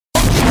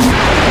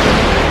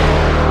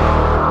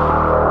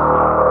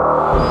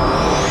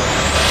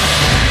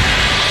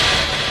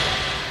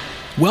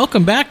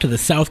Welcome back to the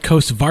South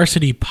Coast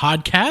Varsity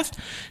Podcast.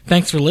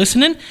 Thanks for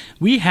listening.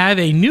 We have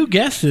a new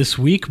guest this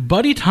week,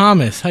 Buddy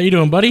Thomas. How you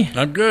doing, buddy?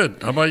 I'm good.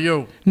 How about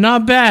you?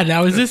 Not bad.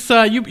 Now, is this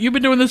you've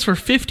been doing this for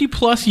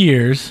 50-plus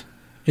years.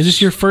 Is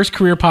this your first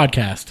career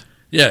podcast?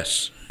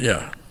 Yes.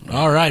 Yeah.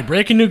 All right.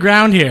 Breaking new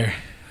ground here.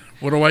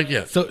 What do I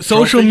get? So,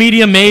 social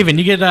media maven.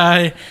 You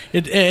get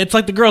it's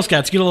like the Girl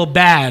Scouts. You get a little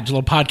badge, a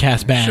little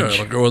podcast badge. Sure,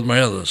 it'll go with my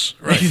others.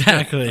 Right.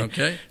 Exactly.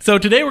 Okay. So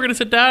today we're going to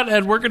sit down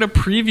and we're going to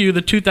preview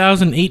the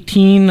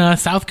 2018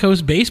 South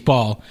Coast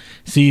baseball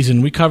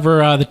season. We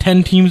cover the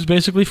 10 teams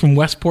basically from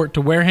Westport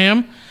to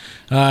Wareham,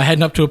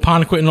 heading up to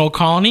Apponequet and Old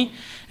Colony.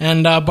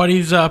 And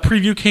Buddy's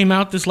preview came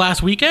out this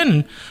last weekend,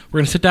 and we're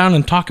going to sit down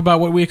and talk about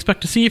what we expect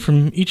to see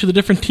from each of the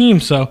different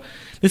teams. So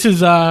this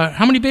is,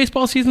 how many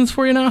baseball seasons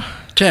for you now?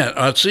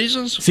 10.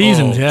 Seasons?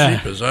 Seasons, yeah.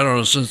 Jeepers. I don't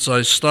know. Since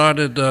I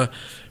started,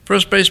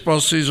 first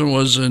baseball season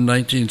was in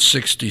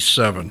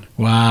 1967.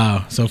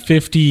 Wow. So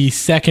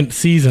 52nd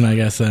season, I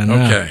guess, then.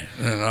 Okay.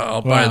 And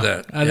I'll buy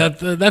that.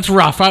 Yeah. That's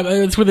rough.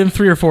 It's within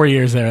 3 or 4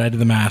 years there. I did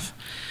the math.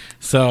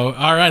 So,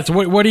 all right. So,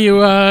 what do you?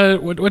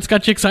 What's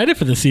got you excited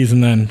for the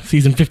season then?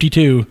 Season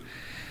 52.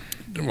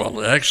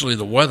 Well, actually,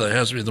 the weather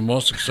has me the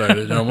most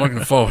excited, and I'm looking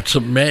forward to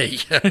May.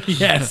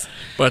 Yes,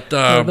 but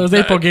those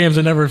April games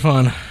are never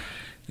fun.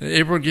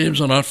 April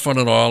games are not fun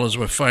at all, as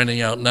we're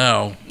finding out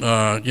now.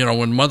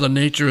 When Mother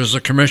Nature is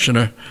the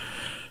commissioner,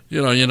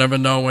 you never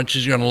know when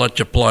she's going to let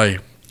you play.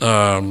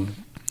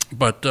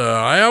 But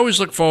I always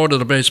look forward to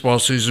the baseball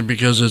season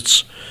because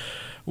it's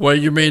where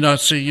you may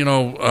not see,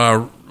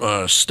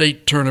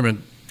 state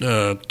tournament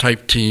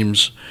type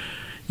teams.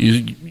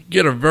 You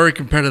get a very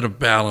competitive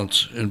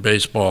balance in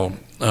baseball.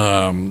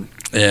 And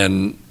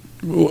in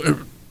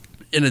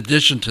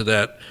addition to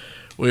that,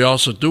 we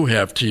also do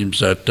have teams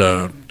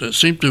that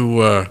seem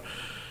to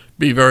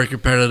be very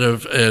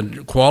competitive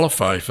and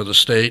qualify for the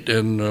state.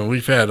 And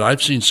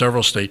I've seen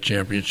several state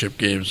championship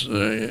games.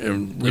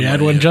 We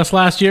had one just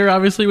last year,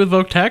 obviously, with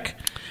Voc Tech.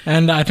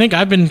 And I think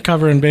I've been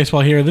covering baseball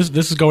here. This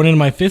is going into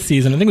my 5th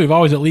season. I think we've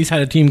always at least had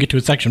a team get to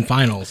a section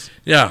finals.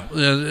 Yeah,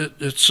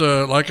 it's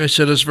like I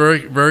said, it's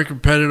very, very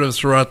competitive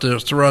throughout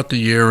the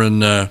year,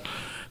 and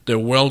they're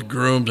well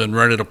groomed and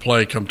ready to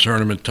play come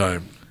tournament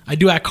time. I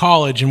do at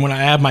college, and when I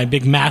have my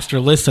big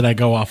master list that I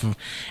go off of,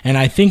 and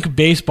I think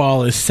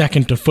baseball is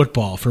second to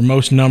football for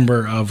most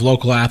number of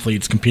local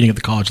athletes competing at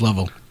the college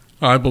level.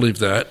 I believe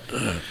that.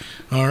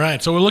 All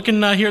right, so we're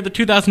looking here at the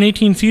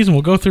 2018 season.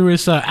 We'll go through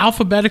this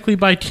alphabetically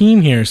by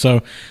team here.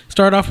 So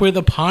start off with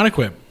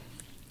Apponequet.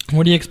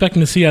 What are you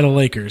expecting to see out of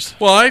Lakers?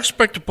 Well, I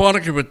expect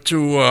Apponequet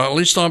to, at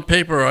least on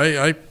paper,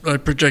 I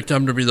project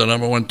them to be the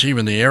number one team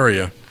in the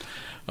area.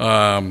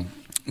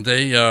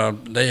 They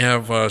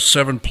have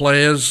 7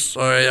 players,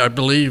 I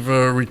believe,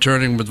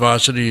 returning with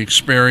varsity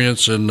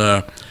experience,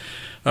 and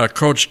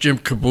Coach Jim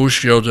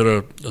Cabuccio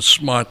did a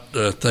smart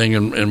thing,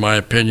 in my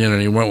opinion, and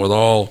he went with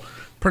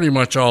pretty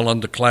much all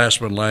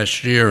underclassmen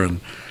last year,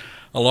 and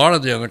a lot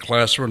of the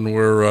underclassmen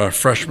were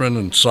freshmen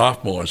and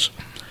sophomores,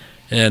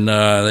 and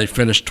they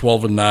finished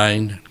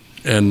 12-9,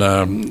 and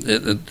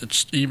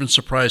it's even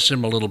surprised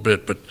him a little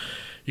bit. But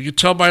you could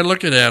tell by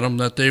looking at them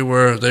that they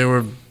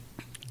were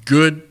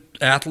good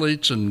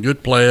athletes and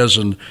good players,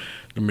 and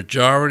the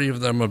majority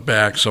of them are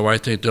back, so I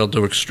think they'll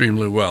do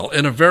extremely well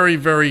in a very,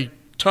 very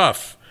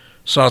tough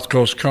South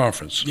Coast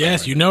Conference.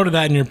 Yes, you noted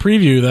that in your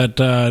preview that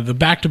the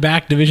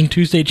back-to-back Division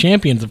II state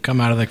champions have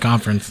come out of that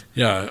conference.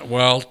 Yeah,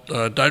 well,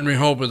 Dighton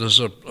Rehoboth is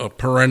a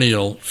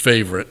perennial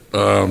favorite.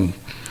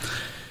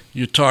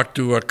 You talk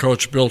to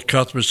Coach Bill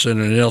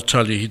Cuthbertson, and he'll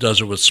tell you he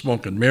does it with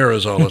smoke and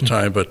mirrors all the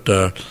time,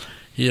 but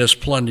he has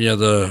plenty of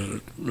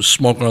the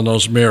smoke on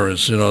those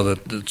mirrors,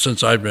 that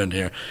since I've been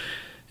here.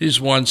 He's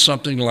won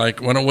something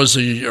like, when it was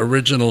the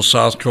original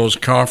South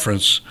Coast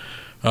Conference,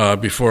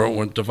 before it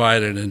went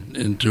divided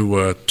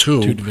into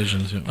two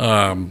divisions.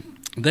 Yeah.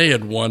 They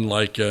had won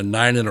like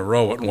 9 in a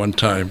row at one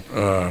time.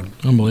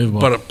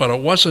 Unbelievable. But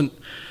it wasn't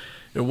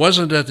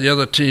that the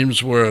other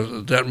teams were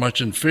that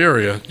much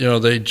inferior.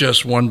 They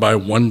just won by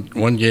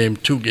one game,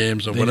 2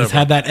 games, or they whatever. They just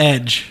had that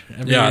edge.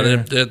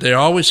 They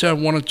always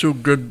have 1 or 2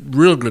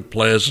 real good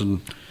players,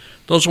 and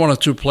those 1 or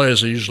 2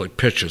 players are usually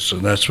pitchers,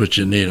 and that's what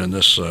you need on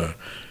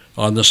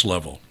this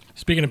level.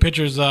 Speaking of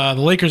pitchers, the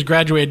Lakers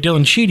graduated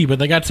Dylan Sheedy, but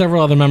they got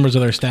several other members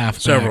of their staff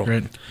Several.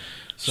 back, right?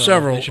 So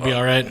Several. They should be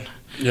all right.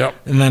 Yep.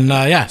 And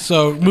then,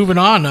 so moving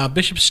on,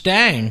 Bishop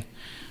Stang.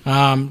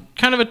 Kind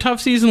of a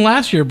tough season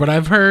last year, but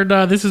I've heard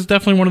this is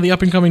definitely one of the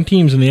up-and-coming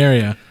teams in the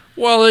area.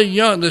 Well, they're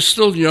young. They're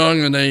still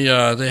young, and they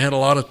had a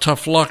lot of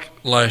tough luck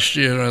last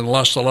year and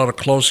lost a lot of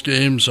close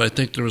games. I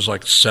think there was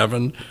like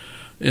 7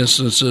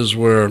 instances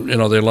where,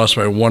 they lost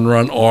by 1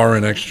 run or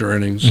in extra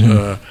innings.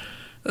 Mm-hmm.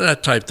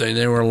 That type thing.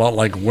 They were a lot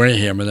like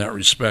Wareham in that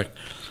respect.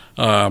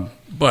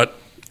 But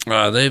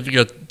they've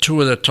got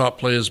 2 of their top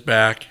players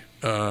back.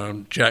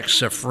 Jack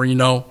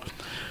Sefrino,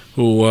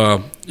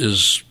 who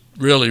is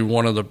really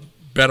one of the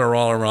better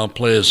all-around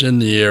players in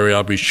the area.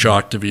 I'll be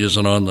shocked if he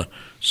isn't on the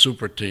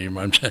super team.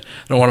 I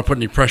don't want to put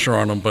any pressure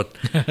on him, but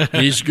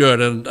he's good.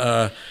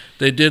 And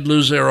they did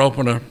lose their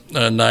opener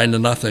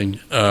 9-0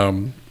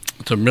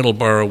 to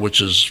Middleborough,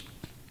 which is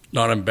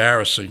not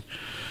embarrassing.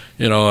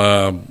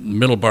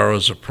 Middleborough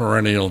is a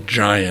perennial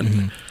giant.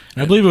 Mm-hmm.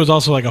 I believe it was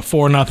also like a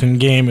 4-0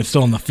 game. It's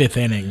still in the 5th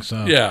inning,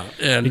 so yeah,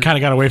 and you kind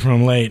of got away from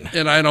him late.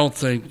 And I don't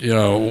think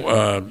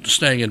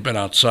Stang had been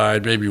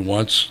outside maybe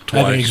once,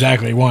 twice. I think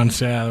exactly once.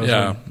 Yeah,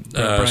 yeah.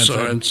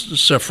 And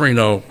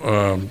Sefrino,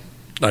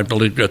 I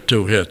believe, got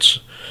 2 hits.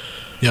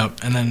 Yep,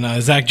 and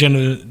then Zach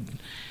Genovizos.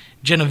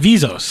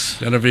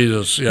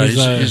 Yeah,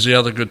 he's the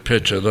other good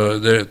pitcher.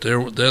 They're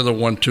the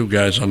 1-2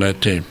 guys on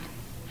that team.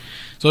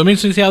 So it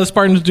means to see how the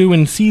Spartans do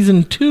in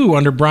Season 2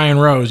 under Brian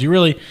Rose.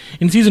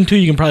 In Season 2,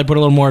 you can probably put a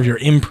little more of your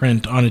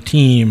imprint on a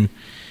team.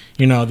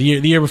 The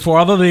year before,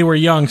 although they were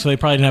young, so they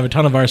probably didn't have a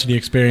ton of varsity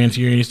experience,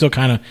 you're still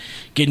kind of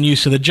getting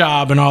used to the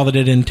job and all that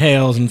it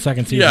entails in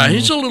second season. Yeah,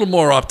 he's a little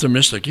more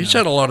optimistic. He's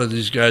had a lot of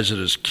these guys at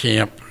his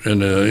camp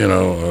and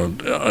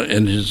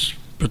in his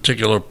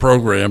particular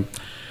program,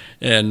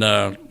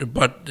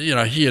 but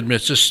he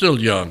admits they're still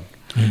young.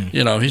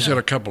 He's got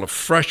a couple of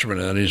freshmen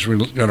that he's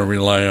going to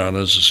rely on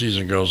as the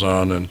season goes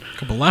on, and a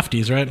couple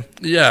lefties, right?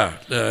 Yeah,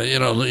 you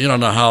don't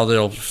know how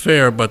they'll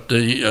fare, but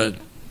they're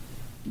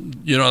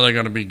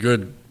going to be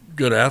good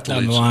athletes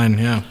down the line.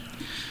 Yeah.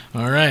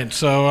 All right,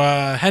 so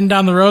heading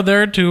down the road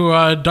there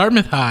to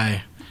Dartmouth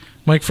High,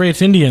 Mike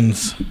Freight's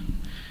Indians.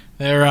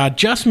 They're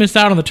just missed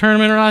out on the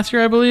tournament last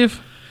year, I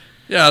believe.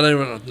 Yeah, they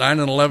were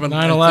 9-11.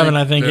 9-11,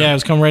 I think. Yeah, it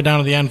was coming right down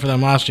to the end for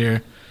them last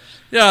year.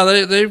 Yeah,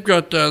 they've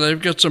got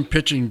some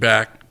pitching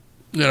back.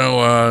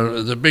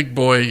 The big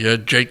boy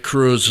Jake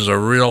Cruz is a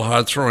real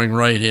hard throwing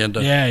right-hander.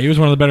 Yeah, he was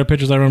one of the better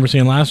pitchers I remember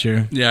seeing last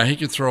year. Yeah, he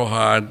can throw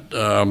hard.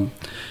 And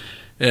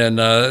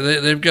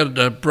they've got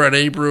Brett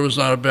Abreu is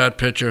not a bad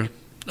pitcher.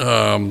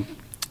 So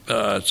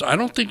I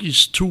don't think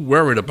he's too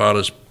worried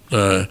about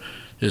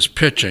his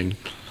pitching.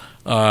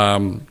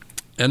 And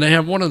they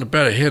have one of the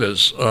better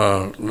hitters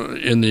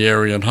in the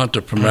area, in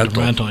Hunter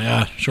Pimentel.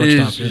 Yeah,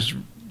 shortstop.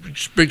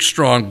 He's big,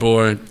 strong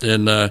boy,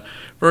 and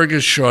very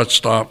good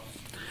shortstop.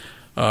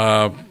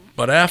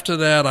 But after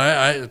that,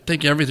 I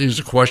think everything's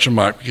a question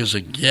mark because,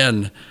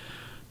 again,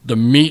 the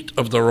meat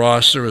of the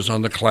roster is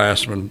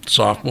underclassmen,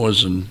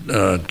 sophomores and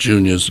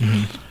juniors.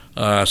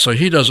 Mm-hmm. So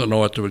he doesn't know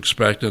what to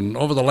expect. And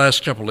over the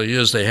last couple of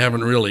years, they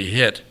haven't really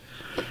hit.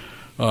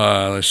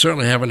 They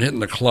certainly haven't hit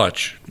in the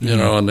clutch,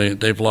 and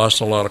they've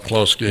lost a lot of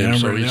close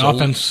games. Yeah, the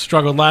offense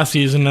struggled last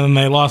season, and then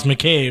they lost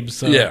McCabe.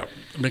 So. Yeah.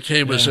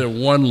 McCabe was their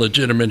one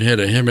legitimate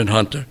hitter, him and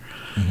Hunter.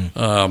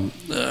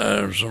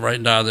 Mm-hmm. So right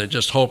now they're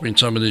just hoping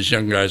some of these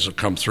young guys will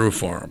come through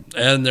for them.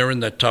 And they're in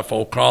that tough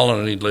old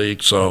Colony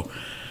League, so,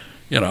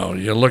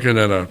 you're looking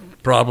at a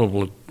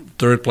probable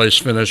third-place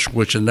finish,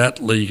 which in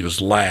that league is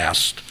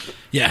last.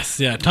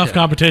 Yes, tough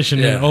competition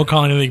in Old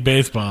Colony League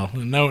baseball.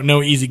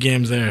 No easy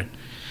games there.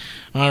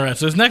 All right,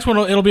 so this next one,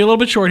 it'll be a little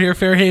bit short here.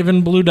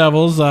 Fairhaven Blue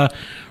Devils.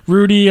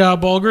 Rudy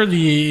Bulger,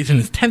 he's in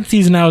his 10th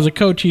season now as a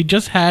coach. He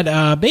just had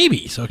a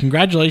baby, so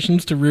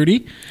congratulations to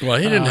Rudy. Well,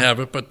 he didn't have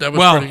it, but that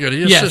was pretty good.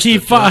 He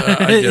fought.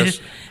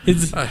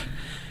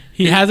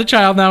 He has a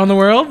child now in the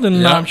world,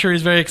 and I'm sure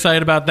he's very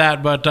excited about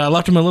that, but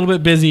left him a little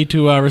bit busy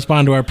to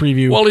respond to our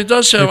preview. Well, he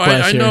does have,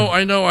 I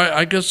know,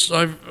 I guess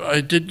I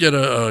did get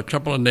a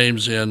couple of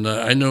names in.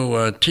 I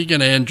know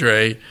Tegan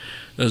Andre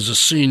is a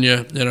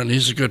senior, and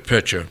he's a good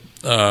pitcher.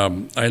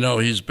 I know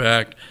he's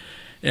back.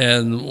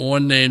 And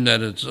one name that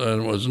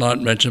was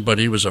not mentioned, but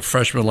he was a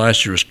freshman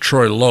last year, is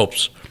Troy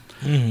Lopes.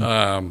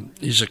 Mm-hmm.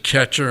 He's a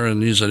catcher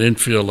and he's an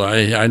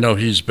infielder. I know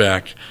he's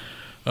back,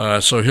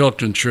 so he'll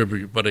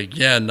contribute. But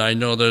again, I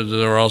know that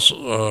they're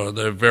also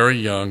they're very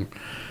young,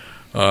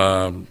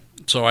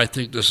 so I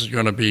think this is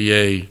going to be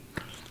a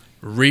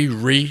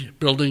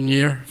rebuilding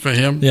year for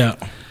him. Yeah.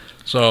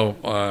 So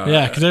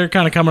because they're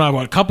kind of coming out.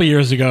 A couple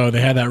years ago,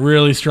 they had that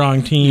really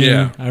strong team.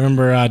 Yeah. I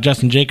remember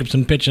Justin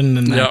Jacobson pitching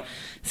in that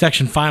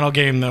section final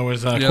game that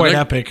was quite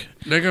epic.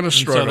 They're going to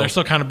struggle. So they're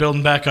still kind of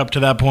building back up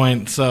to that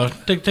point. So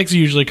it takes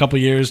usually a couple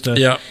years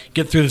to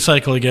get through the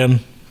cycle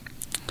again.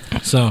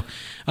 So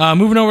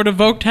moving over to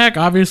Voc-Tech,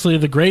 obviously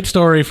the great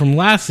story from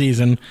last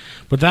season,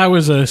 but that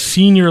was a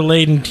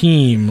senior-laden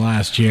team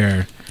last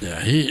year.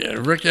 Yeah,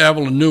 Rick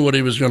Avalon knew what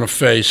he was going to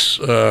face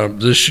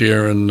this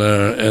year, and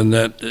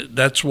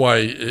that's why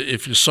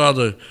if you saw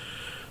the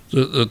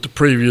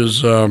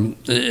previews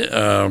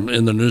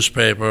in the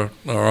newspaper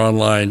or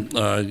online,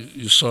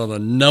 you saw the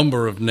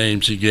number of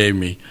names he gave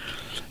me,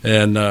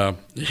 and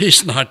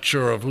he's not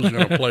sure of who's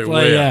going to play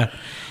where.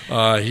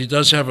 He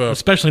does have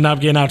especially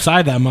not getting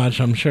outside that much.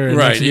 I'm sure it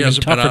makes it even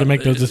tougher to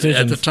make those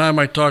decisions. At the time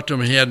I talked to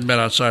him, he hadn't been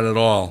outside at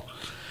all,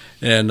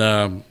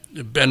 and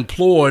Ben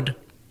Plord.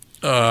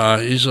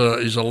 He's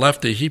a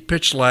lefty. He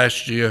pitched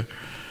last year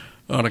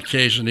on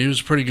occasion. He was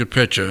a pretty good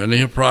pitcher, and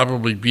he'll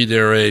probably be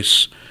their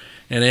ace.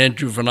 And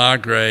Andrew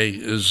Vinagre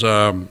is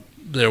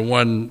their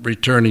one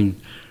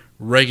returning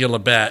regular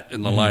bat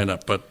in the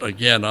lineup. But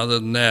again, other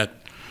than that,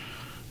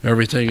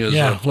 everything is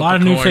a lot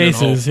of new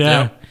faces.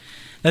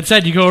 That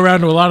said, you go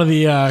around to a lot of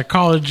the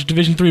college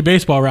Division III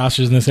baseball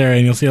rosters in this area,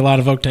 and you'll see a lot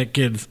of Oak-Tech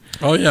kids.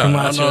 Oh, yeah. From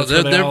last year. That's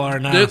where they all are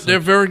now, they're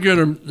very good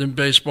in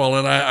baseball,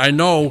 and I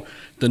know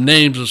the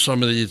names of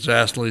some of these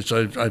athletes.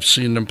 I've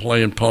seen them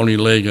play in Pony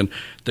League, and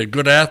they're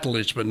good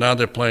athletes, but now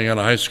they're playing on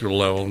a high school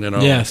level.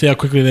 Yeah, see how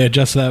quickly they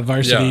adjust to that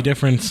varsity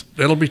difference.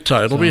 It'll be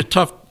tough. It'll be a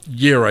tough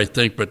year, I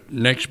think, but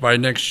by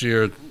next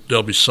year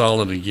they'll be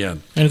solid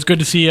again. And it's good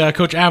to see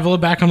Coach Avila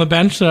back on the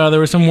bench. There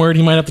was some word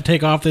he might have to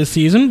take off this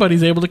season, but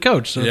he's able to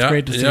coach, so it's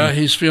great to see. Yeah,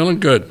 he's feeling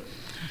good.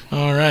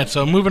 All right,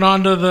 so moving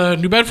on to the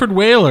New Bedford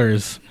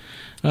Whalers.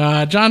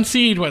 John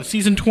Seed,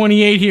 season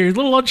 28 here. He's a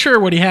little unsure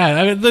what he had.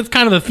 I mean, that's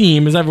kind of the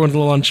theme, is everyone's a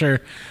little unsure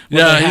what they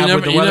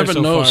have he never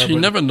knows. He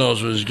never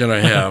knows what he's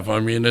going to have. I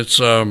mean, it's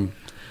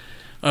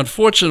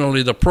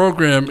unfortunately the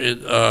program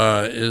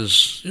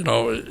is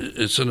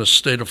it's in a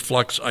state of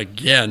flux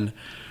again,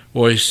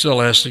 where he still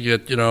has to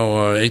get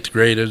eighth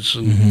graders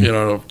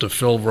and to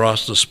fill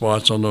roster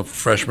spots on the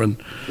freshman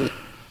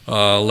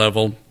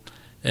level,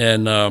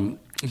 and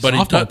but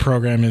softball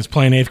program is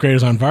playing eighth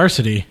graders on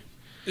varsity.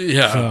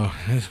 Yeah.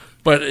 So.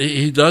 But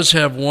he does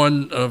have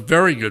one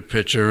very good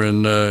pitcher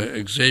in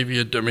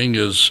Xavier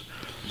Dominguez.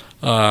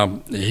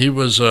 He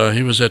was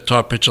their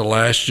top pitcher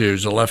last year.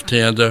 He's a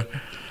left-hander.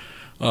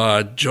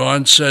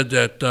 John said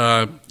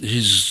that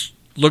he's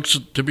looks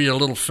to be a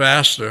little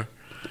faster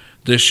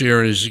this year,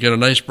 and he's got a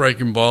nice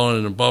breaking ball,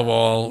 and above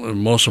all,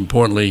 and most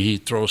importantly, he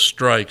throws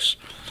strikes.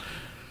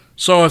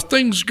 So if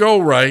things go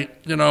right,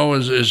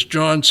 as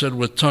John said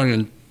with tongue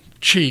in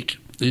cheek,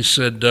 he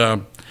said,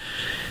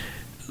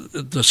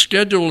 the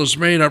schedule is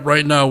made up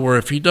right now where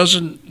if he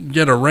doesn't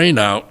get a rain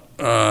out,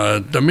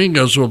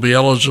 Dominguez will be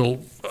eligible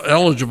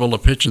to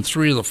pitch in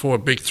 3 of the 4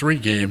 Big 3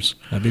 games.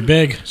 That'd be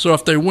big. So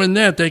if they win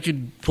that, they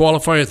could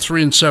qualify at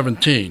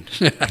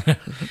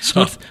 3-17.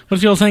 So what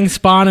if you're saying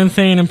spawn and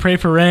Thane and pray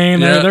for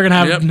rain? They're going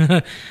to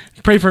have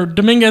pray for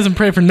Dominguez and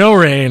pray for no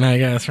rain, I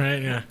guess,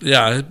 right? Yeah.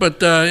 Yeah,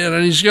 but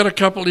he's got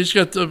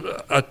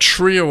a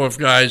trio of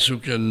guys who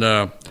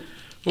can.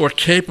 Who are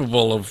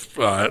capable of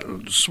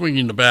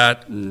swinging the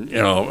bat and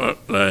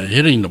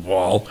hitting the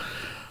ball,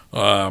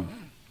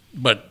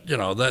 but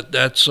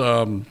that's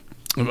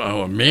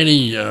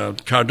Manny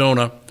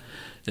Cardona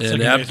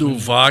and Abdul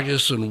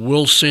Vargas and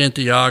Will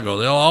Santiago.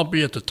 They'll all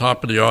be at the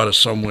top of the order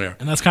somewhere.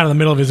 And that's kind of the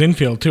middle of his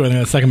infield too. I think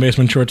that's second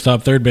baseman,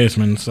 shortstop, third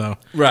baseman. So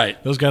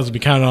right, those guys will be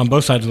counted on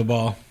both sides of the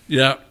ball.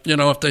 Yeah,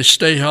 if they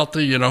stay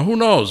healthy, who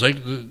knows?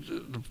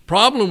 The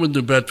problem with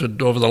New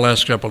Bedford over the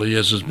last couple of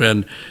years has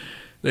been.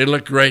 They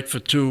look great for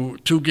two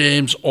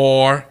games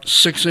or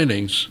 6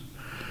 innings,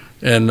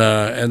 and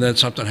then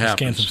something happens.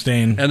 Can't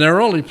sustain. And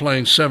they're only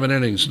playing 7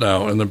 innings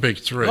now in the Big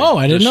 3. Oh,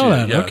 I didn't know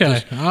that. Yeah,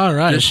 okay, all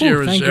right. This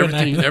year is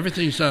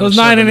everything's down. Those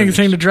 9 innings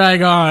seem to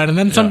drag on, and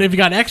then if you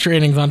got extra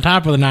innings on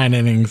top of the 9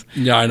 innings.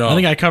 Yeah, I know. I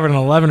think I covered an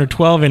 11 or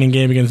 12 inning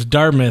game against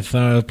Dartmouth.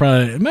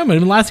 Probably remember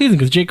even last season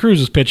because Jake Cruz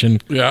was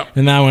pitching. Yeah,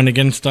 in that one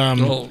against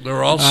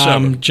they're all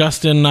 7.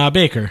 Justin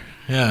Baker.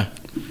 Yeah.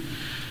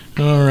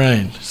 All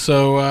right,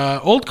 so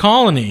Old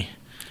Colony,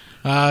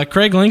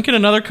 Craig Lincoln,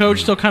 another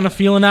coach, still kind of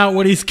feeling out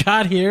what he's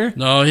got here.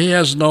 No, he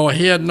had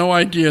no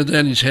idea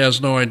then. He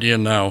has no idea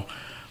now.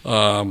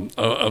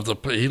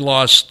 He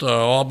lost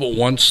all but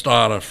one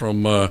starter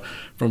from a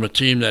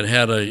team that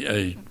had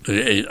a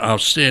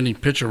outstanding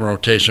pitcher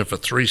rotation for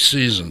 3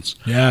 seasons.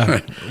 Yeah,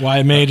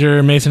 Wyatt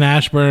Major, Mason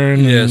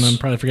Ashburn, yes. And I'm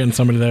probably forgetting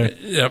somebody there.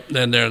 Yep,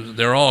 and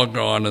they're all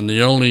gone, and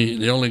the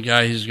only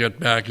guy he's got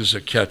back is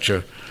a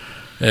catcher.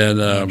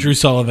 And Drew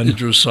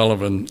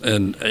Sullivan,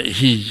 and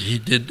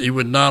he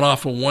would not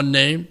offer one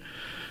name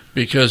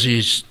because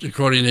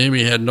according to him,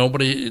 he had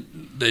nobody.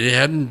 They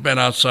hadn't been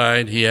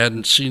outside. He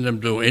hadn't seen them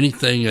do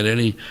anything at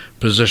any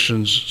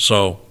positions.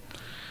 So,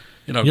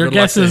 your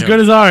guess is as good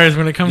as ours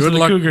when it comes to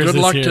the Cougars.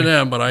 Good luck this to year.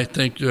 them, but I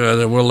think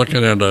that we're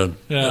looking at a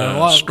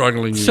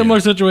struggling similar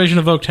year. situation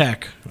of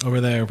Oak-Tech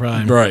over there,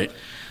 probably. Right.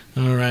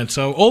 All right.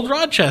 So Old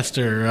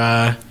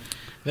Rochester.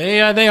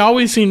 They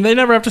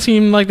never have to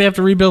seem like they have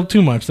to rebuild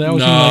too much. They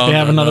always seem like they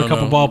have another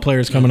couple ball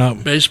players coming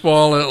up.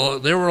 Baseball,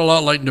 they were a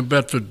lot like New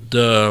Bedford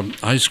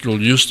High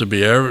School used to be.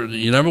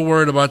 You never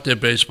worried about their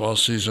baseball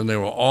season. They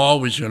were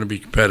always going to be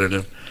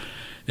competitive,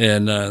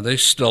 and they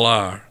still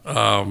are.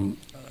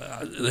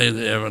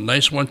 They have a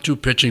nice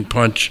 1-2 pitching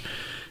punch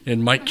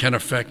in Mike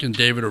Kennefick and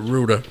David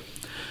Aruda.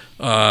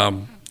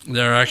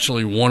 They're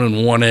actually 1 and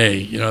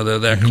 1A. They're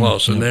that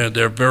close, and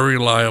they're very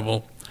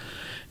reliable,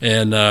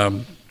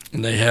 and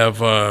they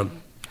have a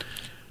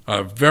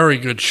very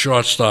good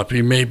shortstop.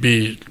 He's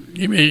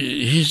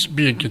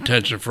be in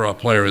contention for our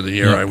Player of the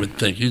Year. I would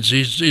think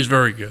he's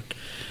very good.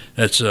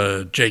 That's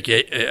Jake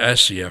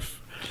Asieff,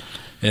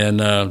 and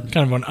kind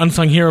of an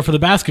unsung hero for the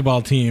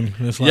basketball team.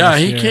 This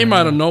last year. He came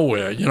out of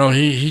nowhere.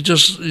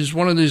 He's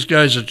one of these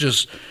guys that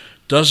just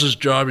does his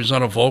job. He's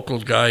not a vocal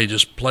guy. He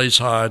just plays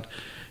hard.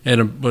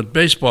 But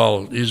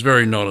baseball, he's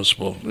very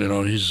noticeable.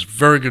 He's a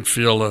very good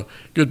fielder,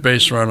 good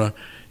base runner.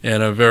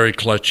 And a very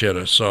clutch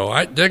hitter. So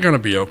they're going to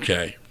be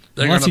okay.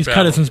 Unless he's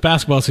cut it since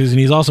basketball season,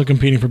 he's also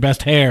competing for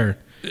best hair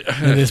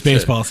in this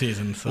baseball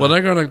season. So.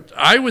 Well,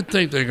 I would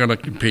think they're gonna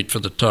compete for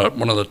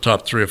one of the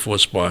top 3 or 4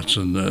 spots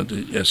in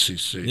the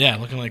SEC. Yeah,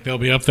 looking like they'll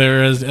be up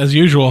there as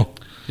usual.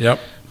 Yep.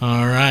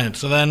 All right.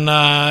 So then,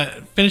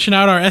 finishing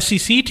out our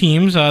SEC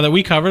teams that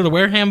we cover, the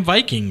Wareham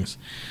Vikings.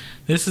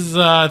 This is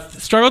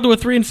struggled to a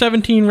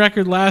 3-17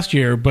 record last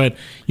year, but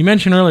you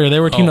mentioned earlier they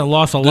were a team that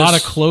lost a lot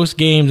of close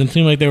games and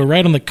seemed like they were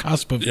right on the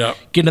cusp of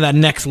getting to that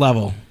next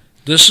level.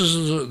 This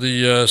is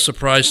the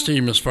surprise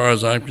team as far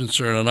as I'm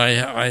concerned,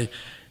 and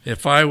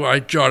if I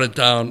jotted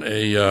down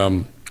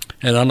an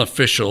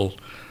unofficial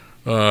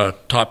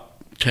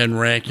top 10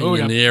 ranking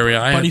in the area,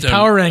 Buddy's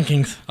power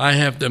rankings. I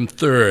have them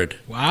 3rd.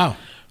 Wow.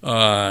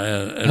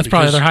 That's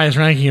probably their highest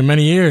ranking in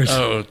many years.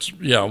 Oh,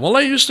 well,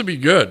 they used to be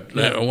good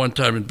at one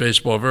time in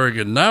baseball, very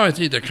good. Now I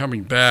think they're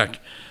coming back.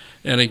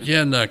 And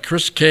again,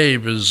 Chris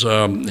Cave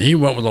he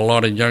went with a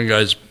lot of young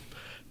guys,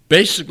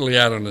 basically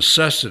out of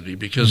necessity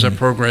because their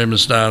program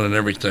is down and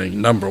everything,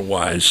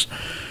 number-wise.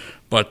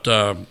 But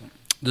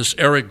this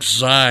Eric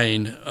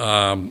Zine,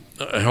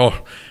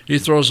 he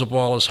throws the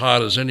ball as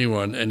hard as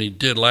anyone, and he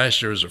did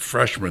last year as a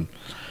freshman.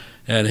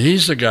 And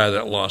he's the guy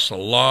that lost a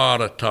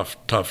lot of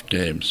tough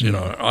games,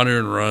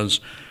 unearned runs,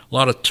 a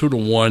lot of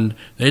 2-1.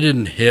 They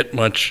didn't hit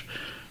much,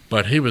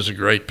 but he was a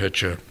great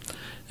pitcher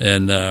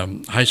and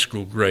high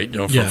school great,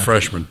 for a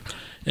freshman.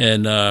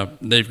 And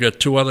they've got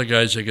 2 other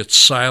guys. They got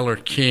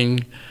Siler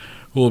King,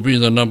 who will be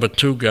the number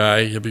 2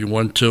 guy. He'll be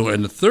 1-2.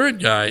 And the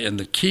 3rd guy, and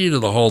the key to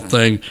the whole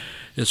thing,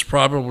 is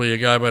probably a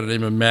guy by the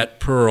name of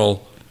Matt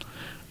Pearl,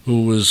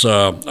 who was,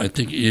 I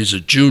think he's a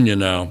junior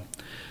now.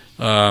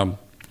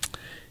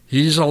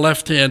 He's a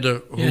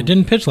left-hander. Who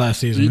didn't pitch last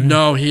season.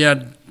 No, he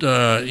had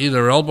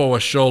either elbow or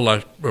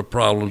shoulder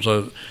problems,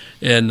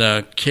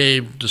 and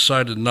Cave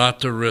decided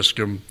not to risk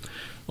him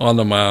on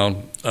the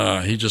mound.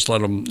 He just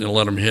let him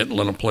hit and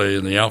let him play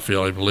in the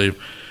outfield, I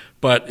believe.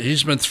 But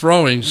he's been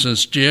throwing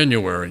since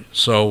January.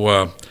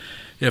 So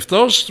if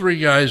those 3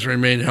 guys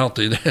remain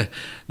healthy,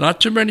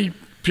 not too many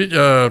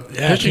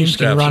pitching staffs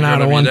can run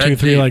out of 1, 2,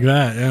 3 like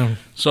that. Yeah.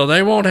 So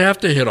they won't have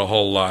to hit a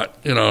whole lot,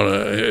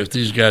 if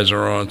these guys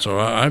are on. So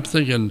I'm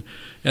thinking,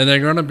 and they're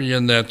going to be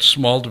in that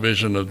small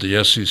division of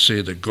the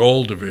SEC, the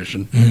Gold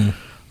Division,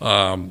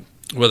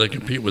 where they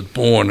compete with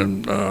Bourne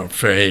and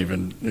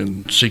Fairhaven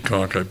and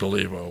Seekonk, I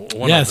believe.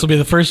 This will be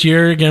the first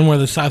year again where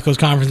the South Coast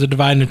Conference is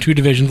divided into 2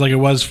 divisions, like it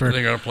was for,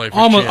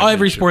 almost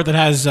every sport that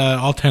has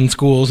all 10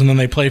 schools, and then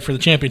they play for the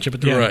championship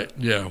at the end. Right.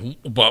 Yeah.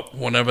 But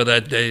whenever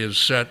that day is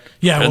set,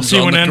 we'll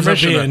see when it ends up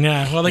being.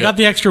 Yeah. Well, they got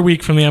the extra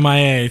week from the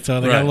MIA, so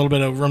they got a little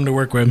bit of room to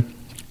work with.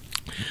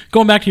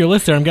 Going back to your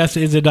list there, I'm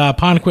guessing is it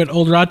Ponquit,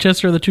 Old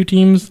Rochester, the 2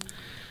 teams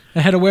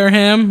ahead of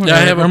Wareham? Yeah,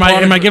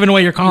 am I giving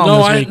away your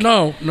column this week?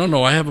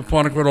 No. I have a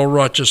Ponquit, Old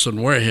Rochester,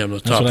 and Wareham, the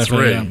top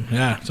 3.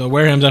 Yeah, so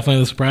Wareham's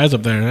definitely the surprise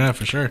up there. Yeah,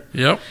 for sure.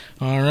 Yep.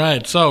 All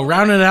right, so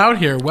rounding it out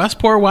here,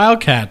 Westport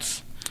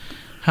Wildcats.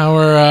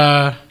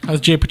 How's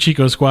Jay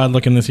Pacheco's squad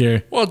looking this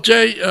year? Well,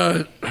 Jay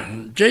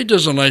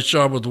does a nice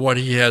job with what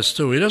he has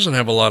too. He doesn't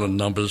have a lot of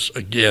numbers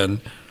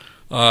again,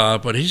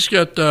 but he's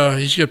got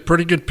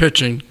pretty good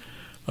pitching.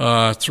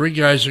 3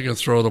 guys who can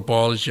throw the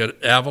ball. He's got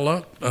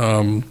Avila.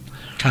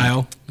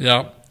 Kyle.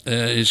 Yeah.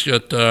 He's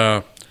got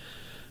the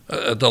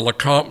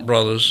LeCompte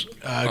brothers.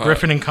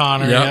 Griffin and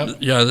Connor.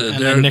 Yeah,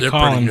 they're Nick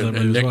Collins pretty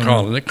good.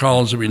 And Nick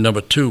Collins will be number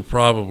 2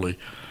 probably.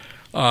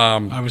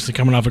 Obviously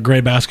coming off a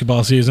great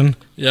basketball season.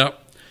 Yeah.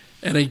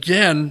 And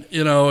again,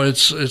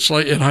 it's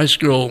like in high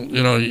school,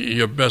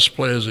 your best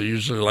players are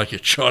usually like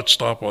a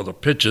shortstop or the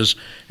pitchers,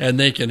 and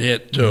they can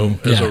hit too,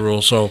 as a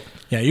rule. So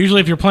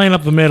usually if you're playing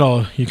up the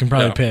middle, you can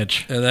probably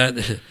pitch.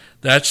 And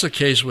that's the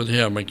case with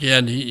him.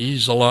 Again,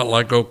 he's a lot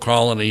like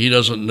O'Connell. He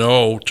doesn't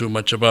know too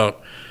much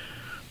about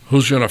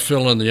who's going to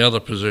fill in the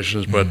other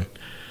positions, but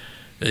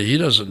he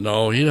doesn't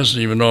know. He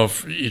doesn't even know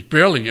if he's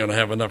barely going to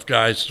have enough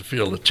guys to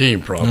field the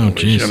team,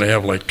 probably. He's going to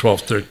have like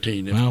 12,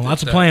 13. Well,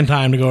 lots of playing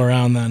time to go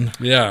around then.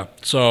 Yeah.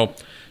 So,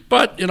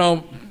 but,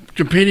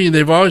 competing,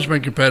 they've always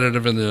been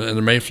competitive in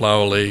the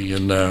Mayflower League,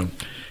 and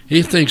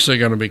he thinks they're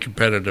going to be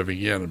competitive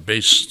again,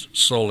 based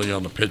solely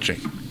on the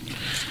pitching.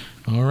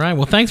 All right.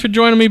 Well, thanks for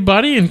joining me,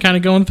 buddy, and kind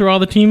of going through all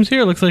the teams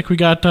here. Looks like we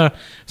got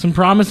some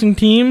promising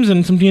teams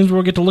and some teams where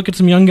we'll get to look at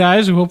some young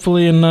guys who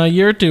hopefully in a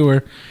year or 2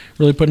 are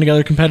really putting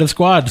together competitive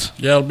squads.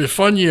 Yeah, it'll be a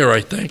fun year,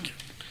 I think.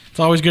 It's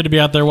always good to be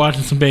out there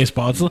watching some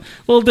baseball. It's a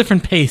little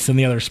different pace than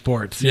the other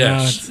sports.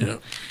 Yes.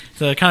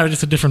 It's kind of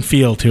just a different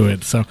feel to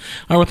it. So, all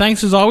right, well,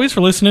 thanks as always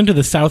for listening to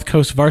the South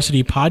Coast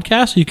Varsity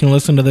Podcast. You can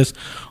listen to this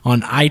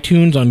on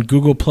iTunes, on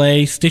Google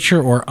Play,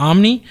 Stitcher, or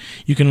Omni.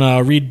 You can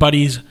read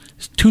Buddy's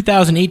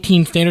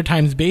 2018 Standard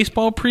Times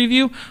baseball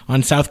preview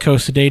on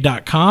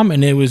southcoasttoday.com,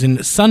 and it was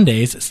in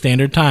Sunday's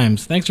Standard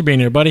Times. Thanks for being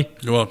here, buddy.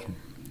 You're welcome.